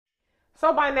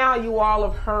So by now you all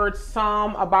have heard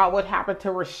some about what happened to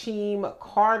Rasheem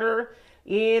Carter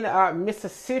in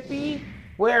Mississippi,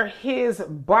 where his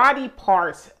body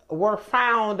parts were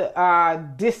found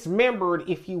dismembered,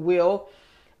 if you will,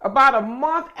 about a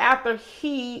month after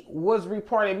he was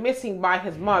reported missing by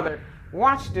his mother.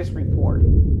 Watch this report.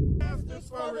 Justice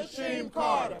for Rasheem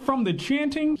Carter. From the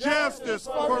chanting, Justice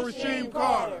for Rasheem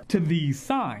Carter, to these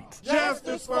signs,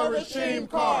 Justice for Rasheem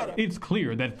Carter. it's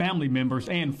clear that family members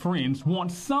and friends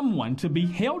want someone to be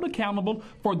held accountable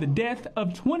for the death of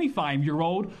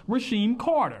 25-year-old Rasheem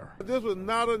Carter. This was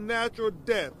not a natural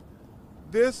death.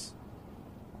 This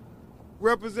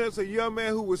represents a young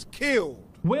man who was killed.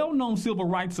 Well-known civil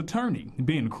rights attorney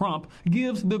Ben Crump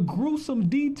gives the gruesome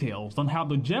details on how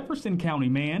the Jefferson County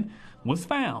man was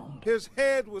found. His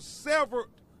head was severed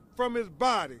from his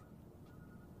body.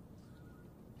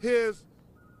 His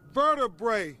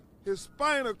vertebrae, his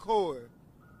spinal cord,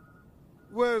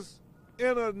 was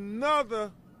in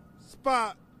another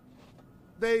spot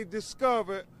they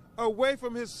discovered away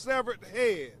from his severed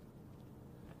head.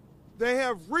 They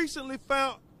have recently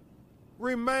found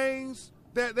remains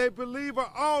that they believe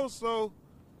are also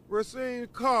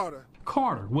Rasheem Carter.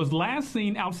 Carter was last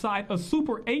seen outside a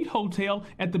Super 8 hotel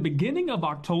at the beginning of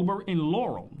October in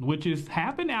Laurel, which is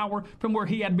half an hour from where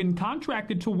he had been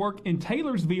contracted to work in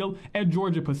Taylorsville at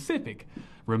Georgia Pacific.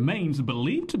 Remains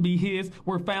believed to be his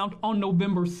were found on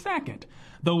November 2nd.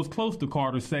 Those close to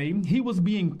Carter say he was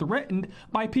being threatened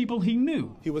by people he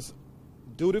knew. He was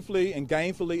dutifully and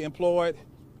gainfully employed,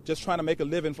 just trying to make a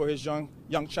living for his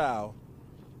young child,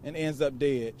 and ends up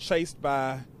dead, chased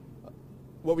by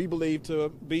what we believe to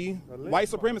be white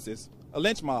supremacists, a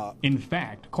lynch mob. In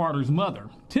fact, Carter's mother,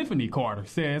 Tiffany Carter,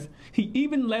 says he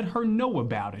even let her know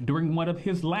about it during one of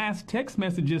his last text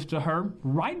messages to her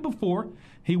right before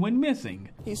he went missing.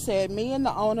 He said, me and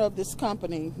the owner of this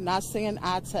company not seeing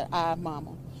eye to eye,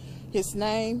 mama. His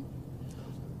name,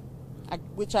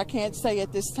 which I can't say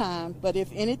at this time, but if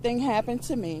anything happened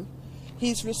to me,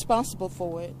 he's responsible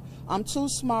for it. I'm too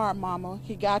smart, mama.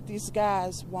 He got these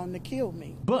guys wanting to kill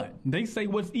me. But they say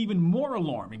what's even more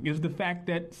alarming is the fact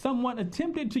that someone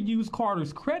attempted to use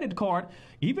Carter's credit card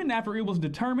even after it was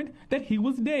determined that he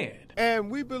was dead.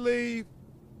 And we believe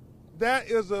that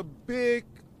is a big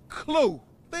clue.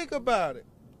 Think about it.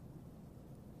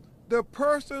 The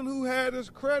person who had his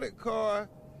credit card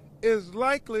is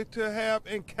likely to have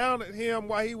encountered him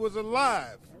while he was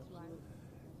alive.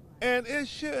 And it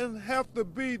shouldn't have to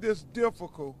be this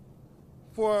difficult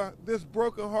for this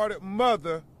broken-hearted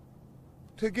mother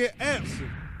to get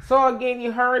answered. So again,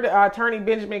 you heard attorney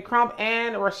Benjamin Crump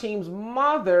and Rasheem's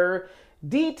mother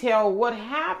detail what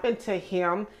happened to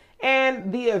him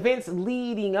and the events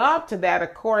leading up to that.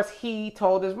 Of course, he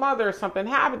told his mother, something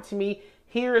happened to me,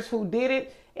 here's who did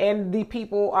it, and the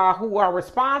people who are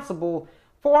responsible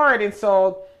for it. And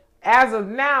so as of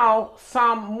now,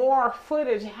 some more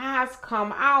footage has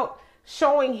come out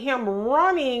showing him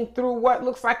running through what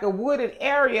looks like a wooded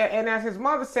area. And as his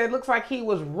mother said, looks like he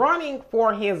was running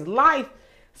for his life.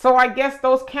 So I guess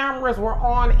those cameras were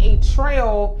on a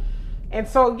trail. And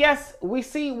so, yes, we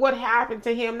see what happened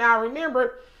to him. Now,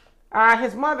 remember,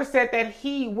 his mother said that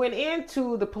he went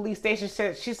into the police station.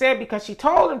 She said because she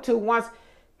told him to once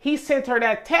he sent her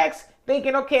that text,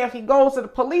 thinking, okay, if he goes to the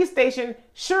police station,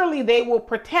 surely they will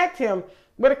protect him.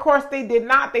 But of course they did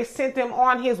not. They sent him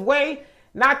on his way,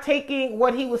 not taking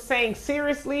what he was saying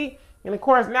seriously. And of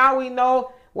course now we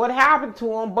know what happened to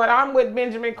him. But I'm with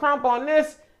Benjamin Crump on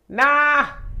this. Nah,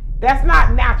 that's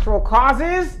not natural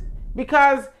causes,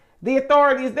 because the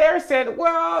authorities there said,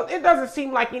 well, it doesn't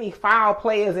seem like any foul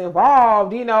play is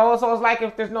involved, you know. So it's like,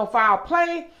 if there's no foul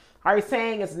play, are you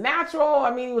saying it's natural?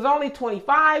 I mean, he was only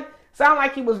 25. Sound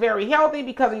like he was very healthy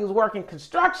because he was working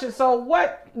construction. So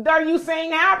what are you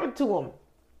saying happened to him?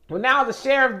 Well, now the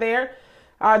sheriff there,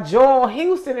 Joel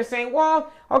Houston, is saying,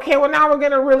 well, okay, well, now we're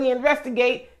going to really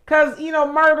investigate because, you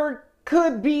know, murder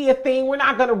could be a thing. We're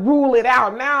not going to rule it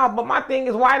out now. But my thing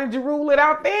is, why did you rule it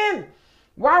out then?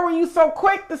 Why were you so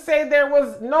quick to say there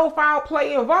was no foul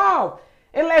play involved?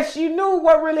 Unless you knew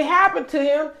what really happened to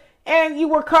him and you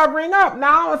were covering up.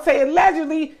 Now, I would say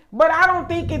allegedly, but I don't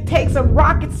think it takes a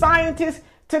rocket scientist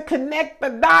to connect the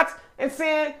dots and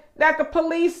saying that the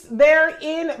police there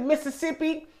in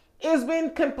Mississippi is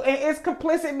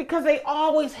complicit, because they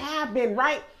always have been,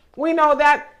 right? We know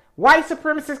that white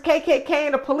supremacists, KKK,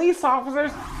 and the police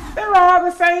officers, they're all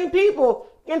the same people.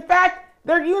 In fact,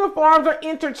 their uniforms are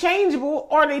interchangeable,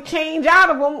 or they change out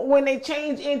of them when they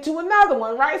change into another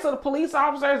one, right? So the police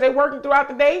officers, they're working throughout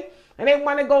the day and they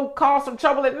want to go cause some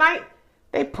trouble at night,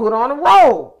 they put on a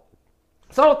robe.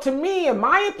 So to me, in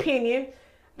my opinion,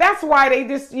 That's why they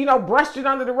just, brushed it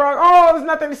under the rug. Oh, there's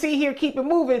nothing to see here. Keep it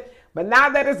moving. But now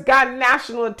that it's gotten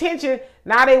national attention,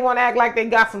 now they want to act like they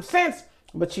got some sense.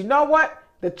 But you know what?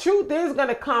 The truth is going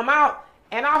to come out.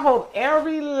 And I hope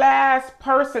every last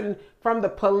person, from the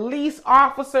police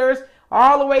officers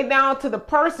all the way down to the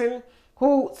person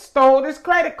who stole this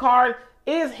credit card,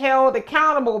 is held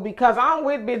accountable, because I'm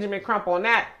with Benjamin Crump on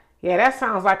that. Yeah, that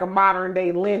sounds like a modern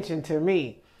day lynching to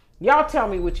me. Y'all tell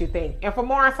me what you think. And for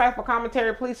more insightful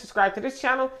commentary, please subscribe to this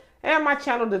channel and my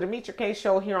channel, The Demetra Kaye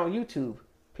Show, here on YouTube.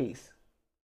 Peace.